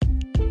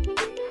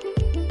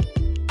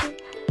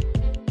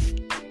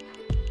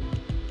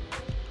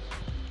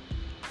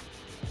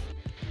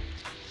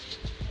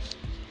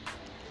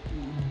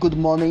Good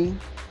morning,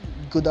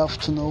 good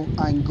afternoon,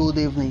 and good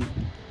evening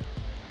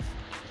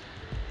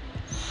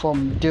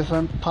from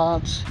different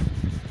parts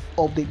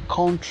of the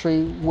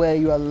country where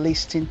you are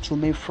listening to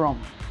me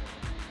from.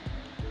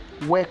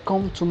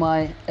 Welcome to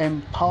my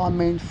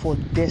Empowerment for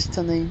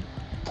Destiny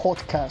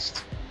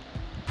podcast.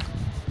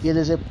 It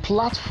is a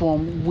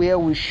platform where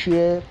we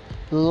share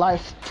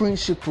life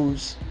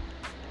principles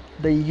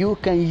that you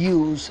can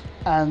use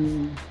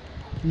and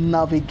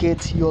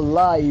navigate your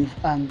life,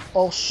 and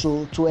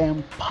also to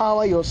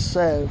empower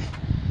yourself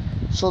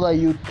so that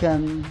you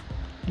can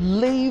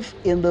live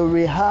in the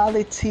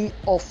reality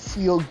of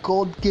your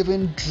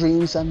God-given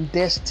dreams and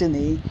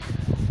destiny,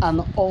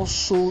 and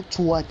also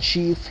to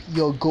achieve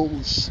your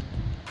goals.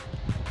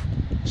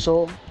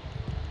 So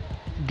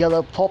get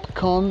a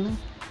popcorn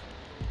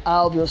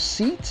out of your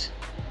seat,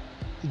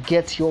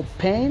 get your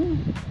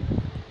pen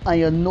and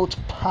your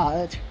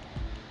notepad,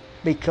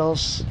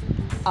 because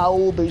I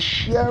will be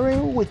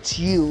sharing with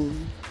you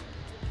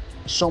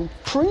some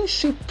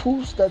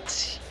principles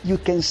that you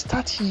can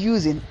start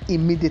using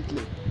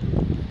immediately.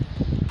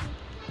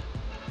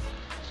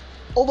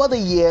 Over the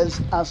years,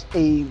 as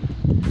a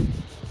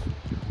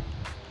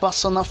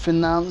personal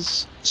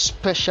finance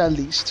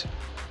specialist,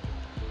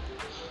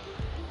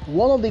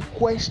 one of the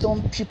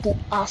questions people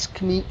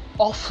ask me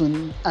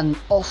often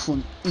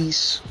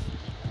is,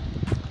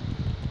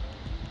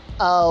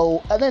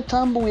 at the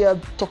time we are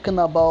talking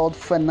about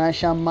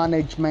financial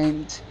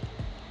management,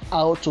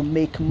 how to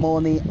make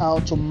money, how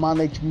to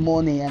manage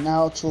money, and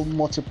how to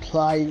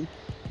multiply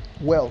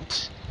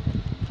wealth.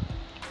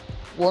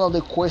 One of the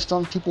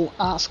questions people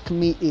ask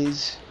me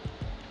is,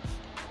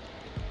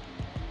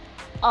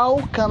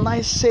 how can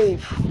I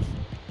save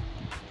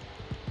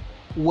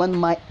when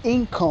my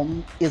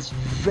income is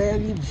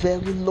very,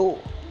 very low?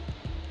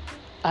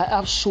 I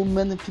have so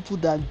many people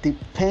that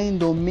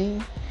depend on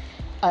me.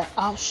 I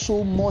have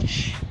so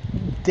much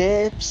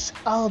debts.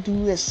 How do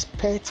you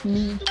expect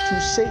me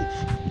to save?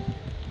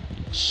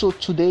 So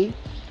today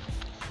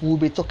we'll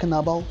be talking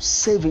about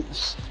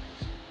savings.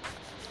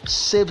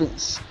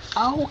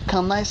 How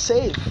can I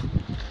save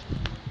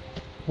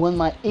when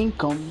my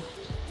income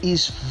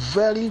is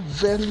very,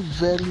 very,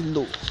 very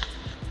low?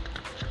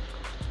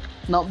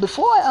 Now,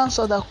 before I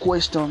answer that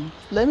question,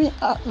 let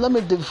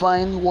me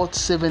define what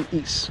saving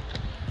is.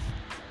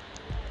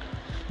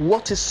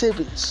 What is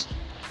savings?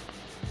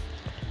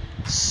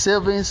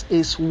 Savings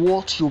is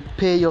what you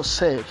pay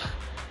yourself.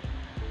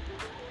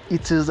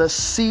 It is the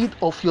seed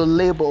of your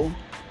labor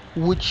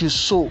which you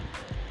sow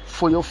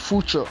for your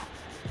future.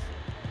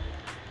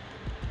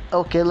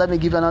 Okay, let me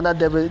give you another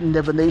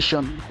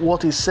definition.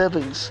 What is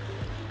savings?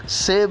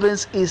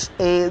 Savings is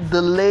a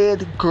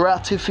delayed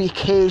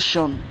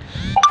gratification.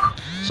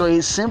 So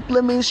it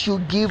simply means you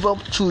give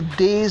up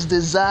today's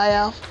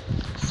desire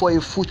for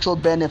a future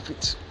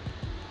benefit.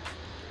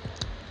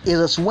 It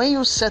is when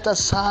you set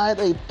aside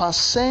a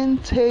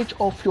percentage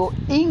of your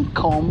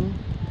income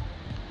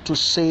to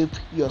save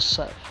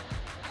yourself.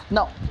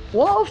 Now,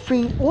 one of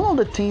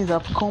the things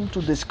I've come to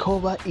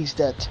discover is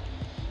that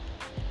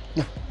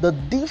the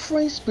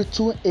difference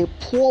between a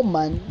poor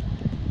man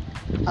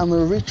and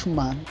a rich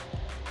man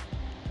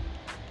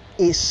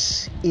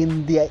is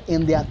in their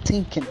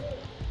thinking.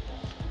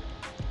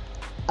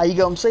 Are you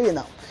get what I'm saying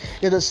now?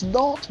 It is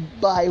not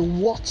by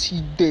what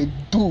they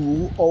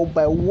do, or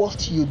by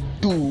what you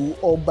do,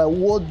 or by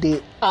what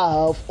they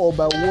have, or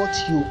by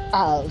what you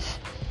have.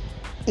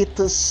 It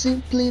is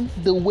simply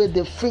the way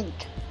they think.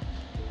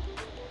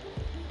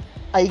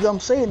 Are you get what I'm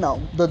saying now?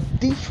 The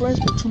difference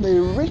between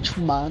a rich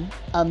man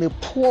and a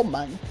poor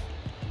man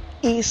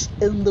is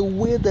in the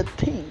way they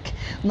think.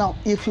 Now,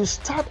 if you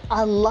start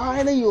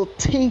aligning your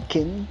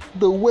thinking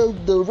the way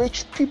the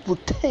rich people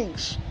think,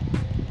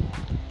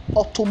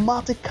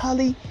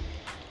 automatically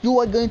you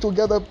are going to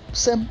get the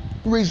same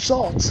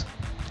result,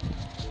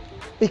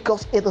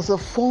 because it is a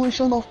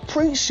function of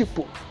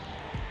principle.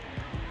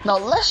 Now,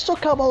 let's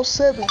talk about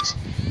savings.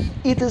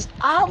 It is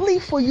hardly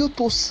for you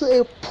to say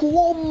a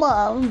poor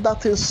man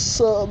that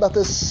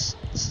is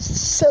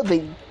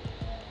saving,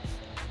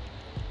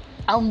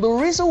 and the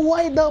reason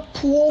why that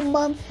poor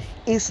man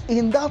is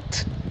in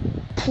that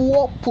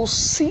poor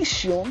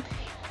position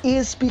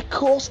is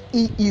because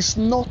he is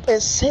not a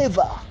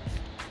saver.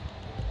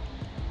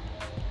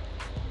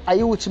 Are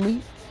you with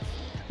me?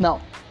 Now,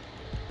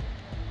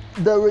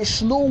 there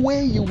is no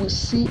way you will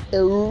see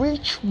a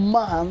rich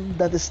man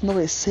that is not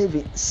a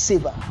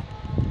saver,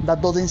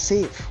 that doesn't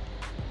save.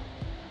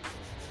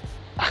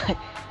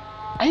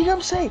 Are you what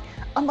I'm saying?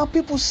 And now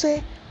people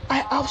say, I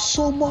have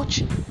so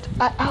much.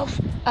 I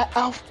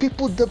have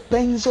people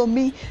depends on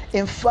me.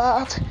 In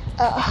fact,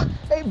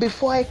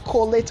 before I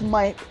collect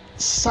my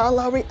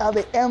salary at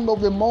the end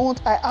of the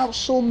month, I have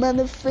so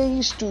many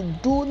things to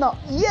do. Now,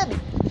 hear me.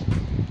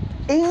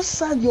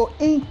 Inside your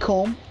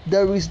income,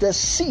 there is the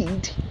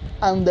seed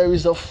and there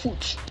is the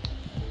fruit.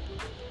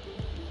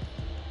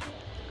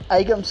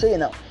 I can say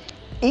now,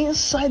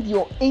 inside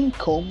your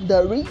income,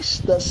 there is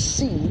the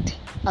seed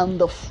and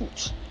the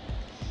fruit.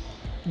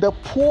 A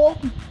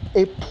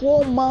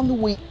poor man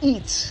will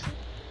eat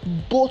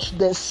both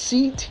the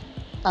seed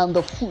and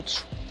the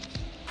fruit.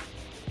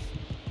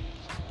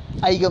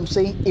 I'm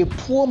saying a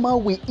poor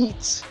man will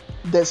eat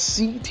the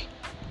seed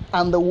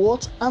and the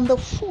what and the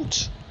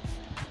fruit.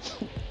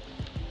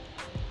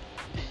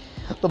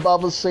 The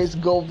Bible says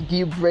God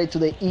give bread to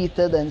the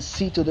eater and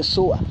seed to the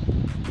sower.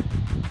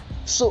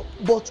 So,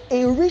 but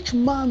a rich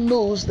man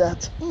knows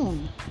that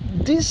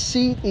this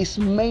seed is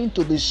meant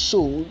to be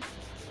sown.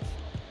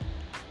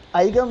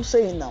 I'm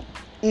saying now,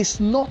 it's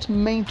not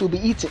meant to be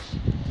eaten.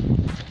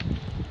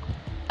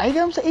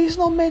 I'm saying it's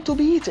not meant to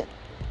be eaten.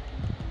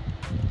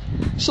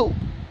 So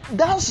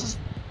that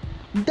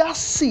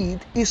seed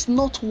is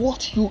not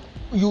what you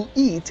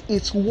eat,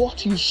 it's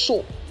what you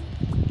sow.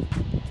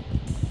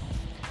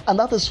 And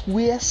that is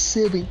where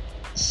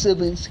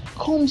savings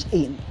comes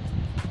in.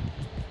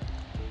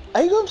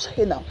 Are you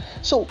saying now?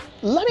 So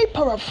let me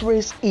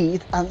paraphrase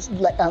it and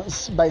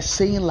by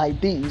saying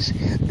like this,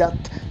 that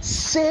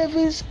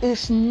savings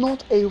is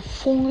not a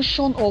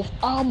function of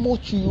how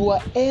much you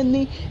are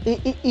earning.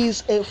 It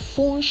is a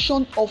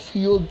function of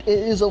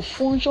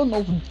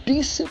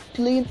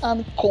discipline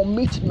and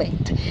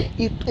commitment.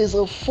 It is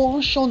a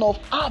function of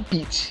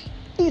habit.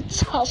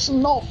 It has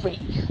nothing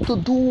to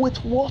do with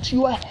what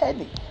you are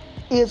earning.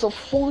 It is a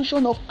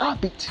function of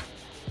habit.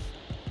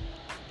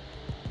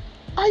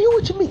 Are you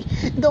with me?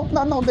 Now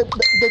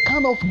the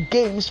kind of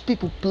games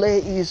people play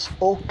is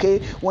okay.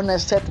 When I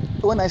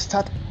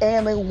start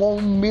earning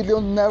 1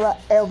 million naira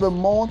every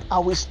month, I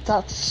will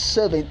start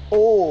saving.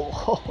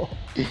 Oh,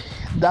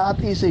 that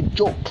is a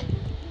joke.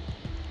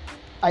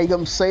 I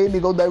am saying,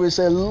 because there is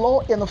a law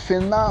in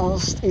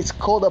finance. It's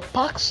called the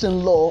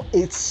Paxton law.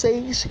 It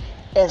says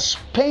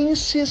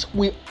expenses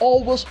will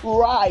always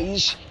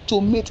rise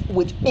to meet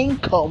with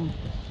income.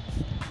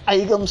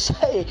 I can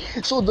say,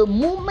 so the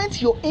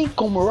moment your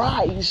income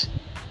rise,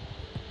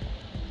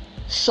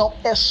 some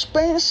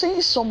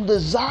expenses, some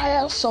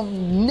desires,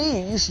 some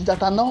needs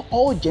that are not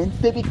urgent,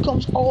 they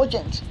become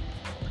urgent.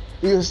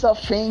 You start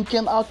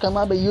thinking, how can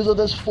I be using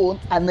this phone?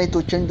 I need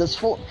to change this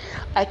phone.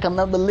 I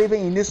cannot be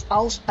living in this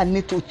house. I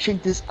need to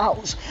change this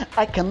house.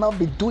 I cannot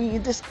be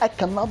doing this. I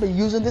cannot be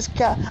using this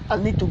car. I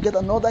need to get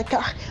another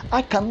car.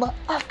 I cannot.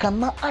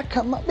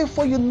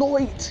 Before you know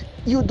it,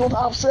 you don't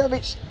have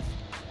service.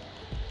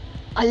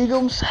 Are you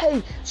going to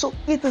say? So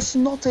it is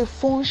not a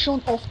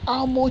function of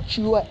how much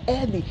you are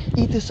earning.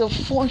 It is a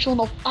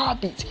function of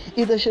habit.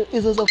 It is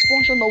a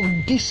function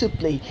of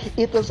discipline.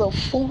 It is a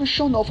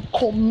function of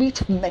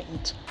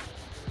commitment.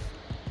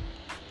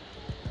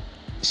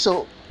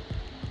 So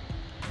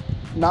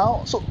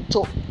now, so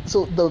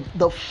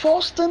the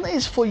first thing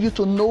is for you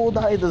to know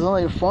that it is not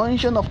a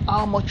function of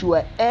how much you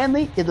are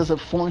earning. It is a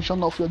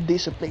function of your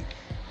discipline.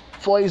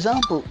 For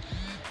example,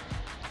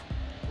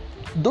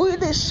 during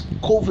this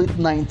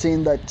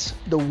COVID-19 that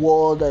the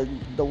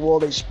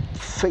world is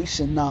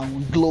facing now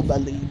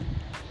globally,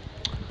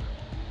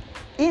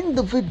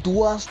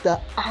 individuals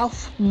that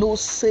have no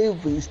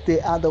savings, they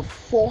are the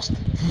first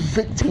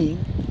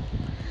victim.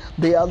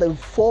 They are the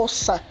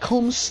first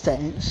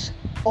circumstance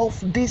of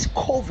this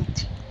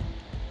COVID.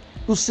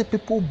 You see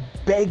people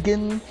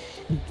begging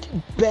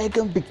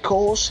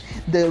because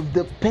they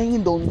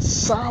depend on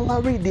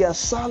salary. Their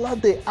salary,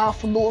 they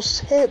have no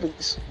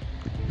savings.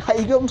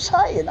 I'm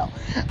saying now.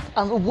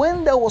 And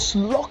when there was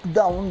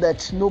lockdown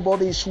that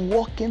nobody is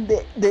working,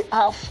 they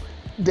have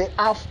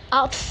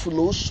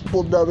outflows,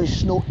 but there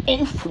is no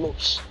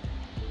inflows.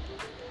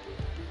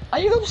 Are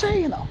you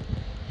saying now?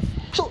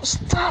 So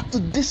start to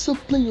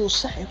discipline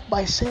yourself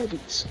by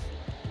savings.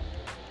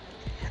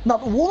 Now,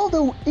 one of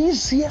the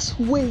easiest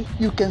way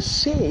you can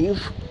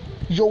save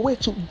your way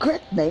to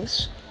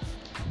greatness,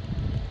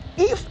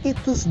 if it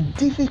is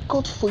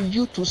difficult for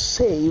you to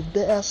save,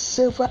 there are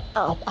several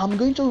apps. I'm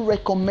going to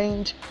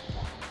recommend.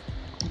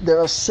 There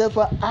are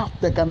several apps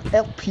that can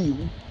help you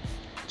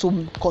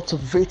to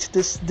cultivate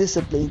this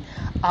discipline.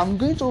 I'm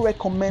going to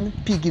recommend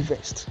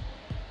PiggyVest.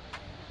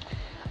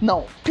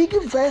 Now,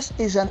 PiggyVest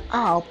is an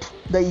app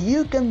that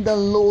you can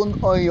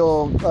download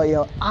on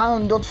your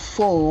Android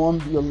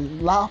phone, your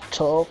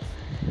laptop,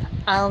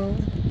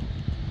 and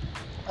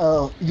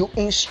you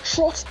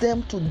instruct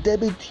them to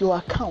debit your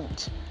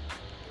account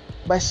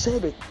by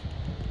saving.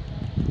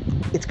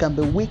 It can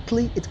be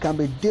weekly, it can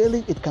be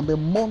daily, it can be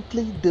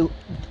monthly,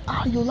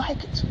 how you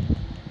like it.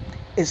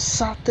 A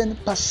certain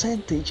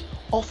percentage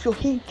of your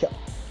income.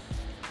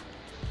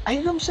 I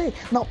know what I'm saying.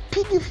 Now,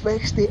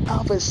 PiggyVest, they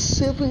have a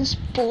savings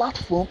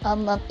platform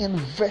and an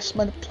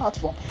investment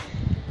platform.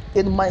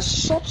 In my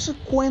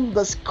subsequent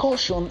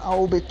discussion, I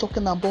will be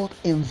talking about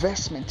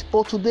investment.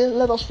 But today,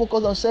 let us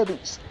focus on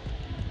savings.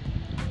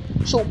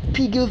 So,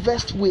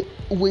 PiggyVest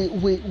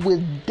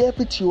will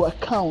debit your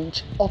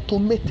account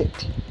automated.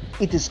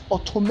 It is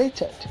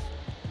automated.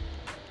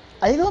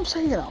 I know what I'm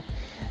saying now.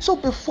 So,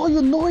 before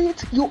you know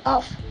it,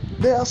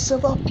 there are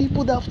several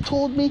people that have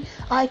told me,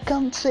 I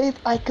can save.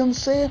 I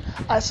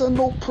said,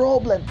 no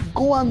problem.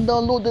 Go and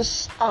download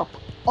this app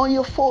on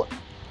your phone.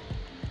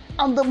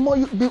 And the more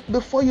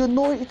before you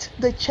know it,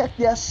 they check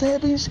their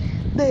savings,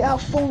 they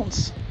have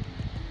funds.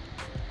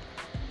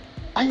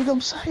 Are you know what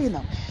I'm saying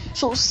now?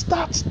 So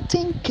start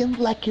thinking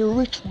like a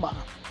rich man.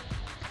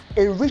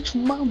 A rich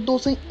man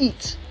doesn't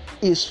eat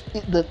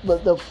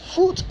the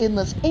fruit in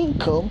his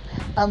income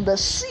and the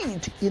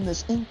seed in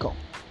his income.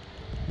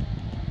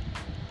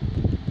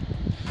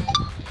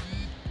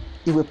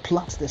 He will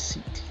plant the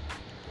seed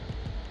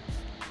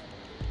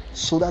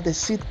so that the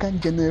seed can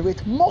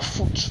generate more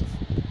fruit.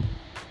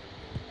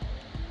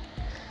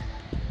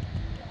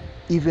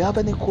 If you have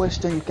any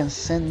question, you can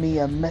send me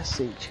a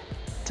message.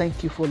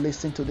 Thank you for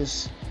listening to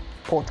this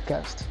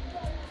podcast.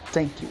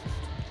 Thank you.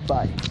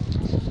 Bye.